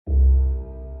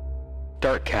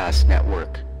Darkcast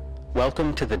Network.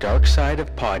 Welcome to the dark side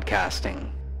of podcasting.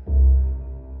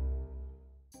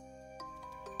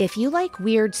 If you like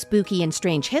weird, spooky, and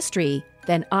strange history,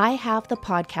 then I have the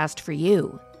podcast for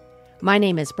you. My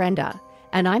name is Brenda,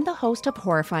 and I'm the host of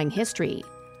Horrifying History.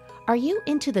 Are you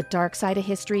into the dark side of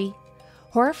history?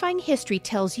 Horrifying History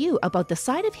tells you about the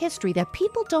side of history that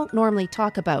people don't normally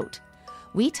talk about.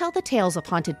 We tell the tales of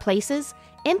haunted places,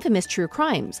 infamous true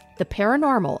crimes, the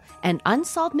paranormal, and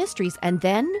unsolved mysteries, and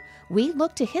then we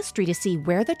look to history to see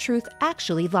where the truth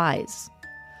actually lies.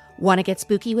 Want to get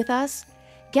spooky with us?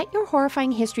 Get your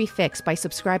Horrifying History fix by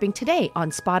subscribing today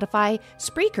on Spotify,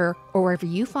 Spreaker, or wherever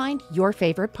you find your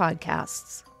favorite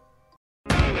podcasts.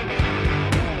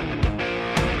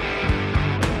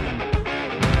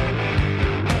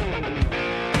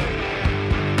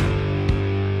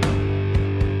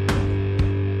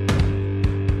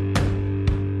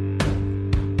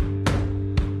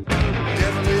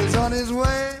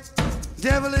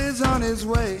 Devil is on his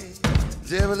way.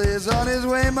 Devil is on his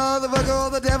way,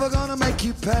 motherfucker. The devil gonna make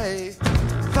you pay.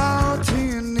 Fall to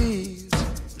your knees.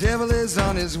 Devil is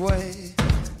on his way.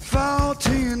 Fall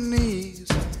to your knees.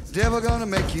 Devil gonna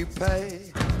make you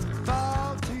pay.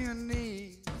 Fall to your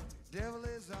knees. Devil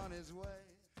is on his way.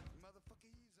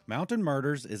 Mountain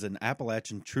Murders is an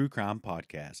Appalachian true crime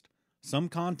podcast. Some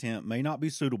content may not be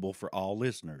suitable for all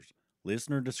listeners.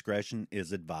 Listener discretion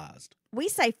is advised. We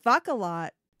say fuck a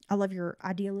lot. I love your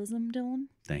idealism, Dylan.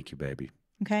 Thank you, baby.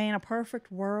 Okay, in a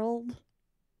perfect world,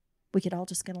 we could all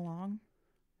just get along.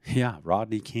 Yeah,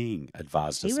 Rodney King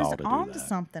advised us all to do that. He was on to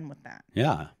something with that.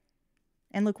 Yeah.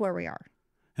 And look where we are.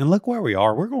 And look where we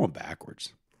are. We're going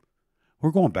backwards.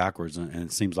 We're going backwards, and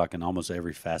it seems like in almost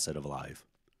every facet of life.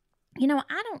 You know,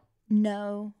 I don't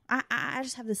know. I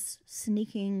just have this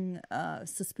sneaking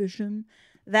suspicion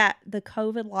that the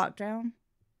COVID lockdown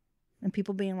and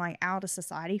people being like out of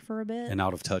society for a bit and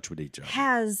out of touch with each other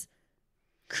has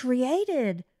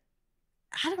created,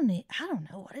 I don't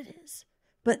know what it is,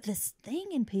 but this thing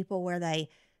in people where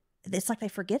it's like they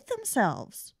forget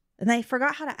themselves and they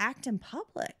forgot how to act in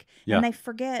public. Yeah. And they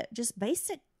forget just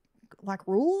basic like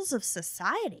rules of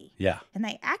society. Yeah. And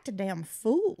they act a damn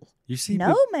fool. You see,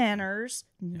 no manners.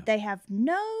 Yeah. They have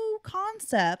no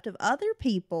concept of other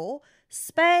people,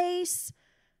 space.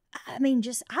 I mean,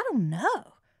 just, I don't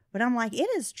know. But I'm like,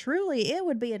 it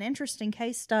would be an interesting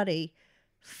case study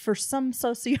for some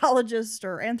sociologist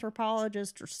or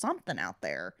anthropologist or something out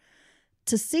there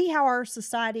to see how our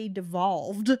society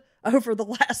devolved over the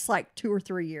last like 2 or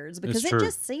 3 years, because it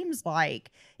just seems like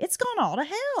it's gone all to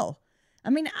hell.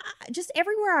 I mean, just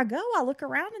everywhere I go, I look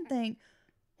around and think,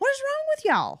 what is wrong with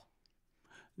y'all?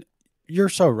 You're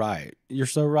so right. You're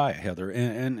so right, Heather.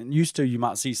 And used to, you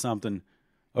might see something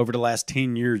over the last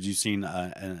 10 years, you've seen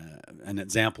an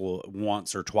example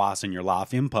once or twice in your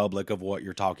life in public of what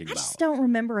you're talking about. I just don't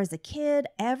remember as a kid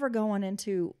ever going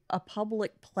into a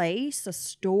public place, a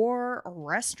store, a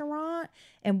restaurant,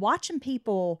 and watching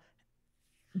people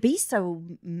be so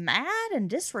mad and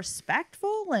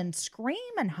disrespectful and scream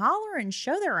and holler and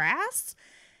show their ass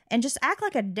and just act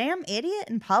like a damn idiot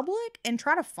in public and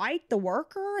try to fight the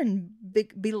worker and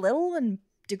belittle and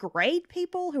degrade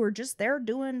people who are just there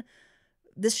doing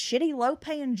this shitty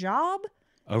low-paying job.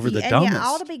 Over the dumbest. And you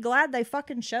ought to be glad they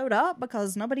fucking showed up,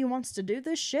 because nobody wants to do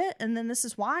this shit. And then this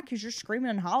is why, because you're screaming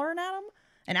and hollering at them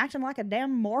and acting like a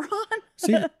damn moron.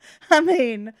 See, I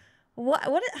mean, what?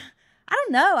 I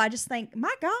don't know. I just think,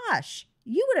 my gosh,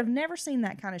 you would have never seen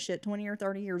that kind of shit 20 or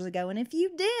 30 years ago. And if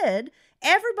you did,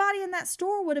 everybody in that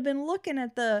store would have been looking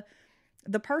at the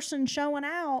person showing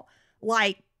out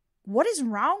like, what is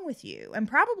wrong with you? And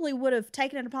probably would have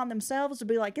taken it upon themselves to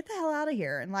be like, get the hell out of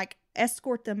here, and like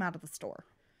escort them out of the store.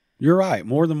 You're right.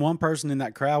 More than one person in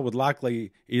that crowd would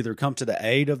likely either come to the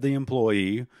aid of the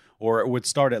employee, or it would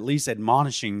start at least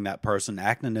admonishing that person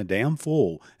acting a damn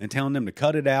fool and telling them to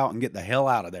cut it out and get the hell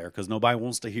out of there, because nobody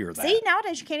wants to hear that. See,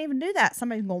 nowadays you can't even do that.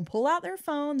 Somebody's going to pull out their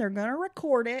phone. They're going to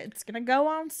record it. It's going to go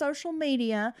on social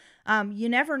media. You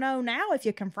never know now if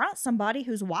you confront somebody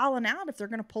who's wilding out, if they're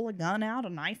going to pull a gun out, a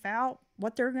knife out,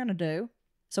 what they're going to do.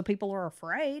 So people are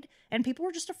afraid, and people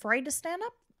are just afraid to stand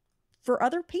up for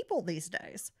other people these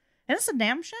days. And it's a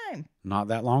damn shame. Not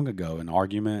that long ago, an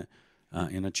argument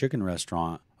in a chicken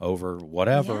restaurant over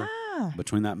whatever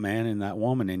between that man and that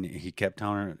woman. And he kept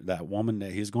telling her, that woman,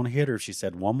 that he's going to hit her. She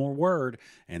said one more word,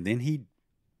 and then he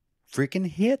freaking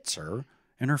hits her.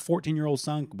 And her 14-year-old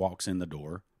son walks in the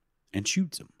door and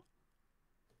shoots him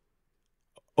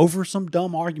over some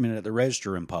dumb argument at the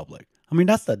register in public. I mean,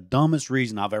 that's the dumbest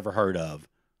reason I've ever heard of.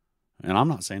 And I'm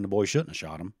not saying the boy shouldn't have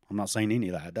shot him. I'm not saying any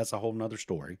of that. That's a whole nother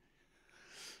story.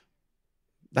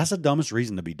 That's the dumbest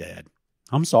reason to be dead.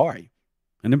 I'm sorry.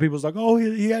 And then people's like, oh,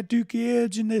 he had 2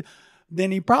 kids. And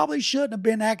then he probably shouldn't have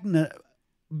been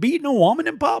beating a woman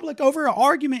in public over an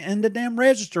argument in the damn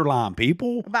register line,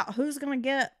 people. About who's going to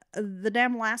get the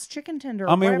damn last chicken tender.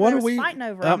 I mean, what are we we fighting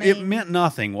over? It meant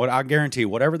nothing. What I guarantee,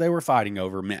 whatever they were fighting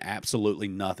over meant absolutely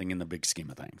nothing in the big scheme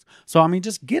of things. So I mean,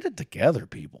 just get it together,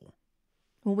 people.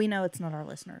 Well, we know it's not our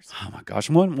listeners. Oh my gosh,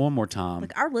 one more time.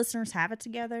 Like, our listeners have it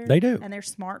together. They do, and they're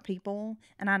smart people.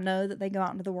 And I know that they go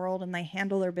out into the world and they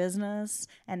handle their business,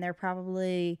 and they're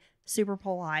probably super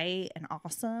polite and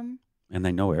awesome. And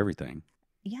they know everything.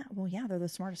 Yeah, well, yeah, they're the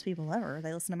smartest people ever.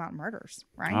 They listen to Mountain Murders,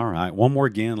 right? All right. One more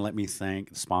again. Let me thank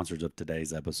the sponsors of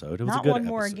today's episode. It was Not a good one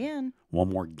more episode. again. One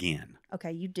more again.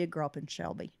 Okay, you did grow up in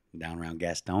Shelby. Down around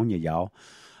Gastonia, y'all.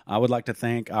 I would like to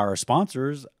thank our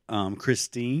sponsors,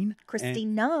 Christina.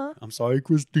 And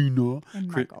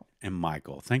Michael. And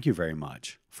Michael. Thank you very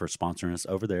much for sponsoring us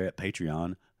over there at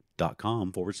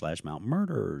patreon.com/Mountain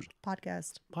Murders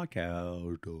Podcast.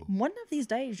 One of these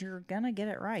days, you're going to get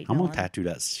it right. I'm going Dylan. to tattoo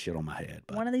that shit on my head.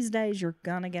 But. One of these days, you're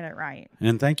going to get it right.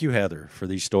 And thank you, Heather, for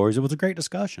these stories. It was a great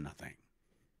discussion, I think.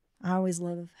 I always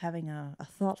love having a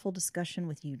thoughtful discussion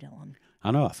with you, Dylan.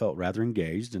 I know. I felt rather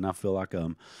engaged, and I feel like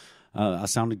I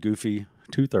sounded goofy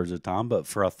 2/3 of the time, but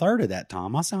for 1/3 of that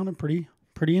time, I sounded pretty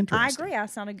interesting. I agree. I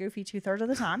sounded goofy 2/3 of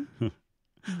the time.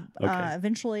 Okay.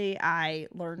 Eventually, I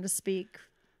learned to speak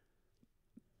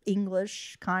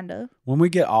English, kind of. When we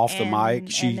get off the mic,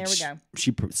 and there we go.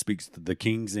 she speaks the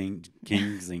King's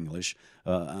English,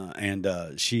 and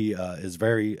she is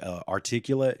very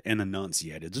articulate and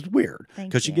enunciated. It's weird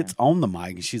because she gets on the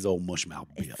mic and she's an old mushmouth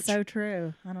bitch. It's so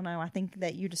true. I don't know. I think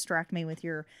that you distract me with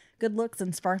your good looks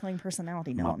and sparkling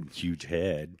personality, My Dylan. huge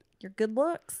head. Your good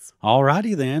looks. All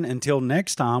righty then. Until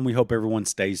next time, we hope everyone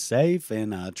stays safe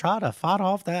and try to fight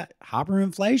off that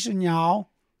hyperinflation, y'all.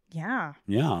 Yeah.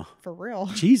 Yeah. For real.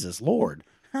 Jesus Lord.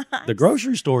 The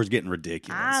grocery store is getting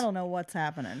ridiculous. I don't know what's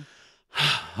happening.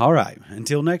 All right.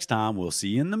 Until next time, we'll see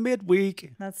you in the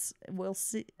midweek. We'll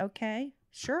see. Okay.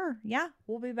 Sure. Yeah.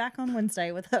 We'll be back on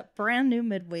Wednesday with a brand new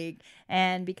midweek.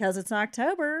 And because it's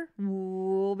October,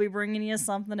 we'll be bringing you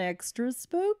something extra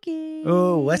spooky.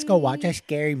 Oh, let's go watch a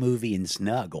scary movie and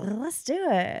snuggle. Let's do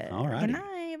it. All right. Good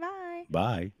night. Bye.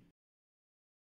 Bye.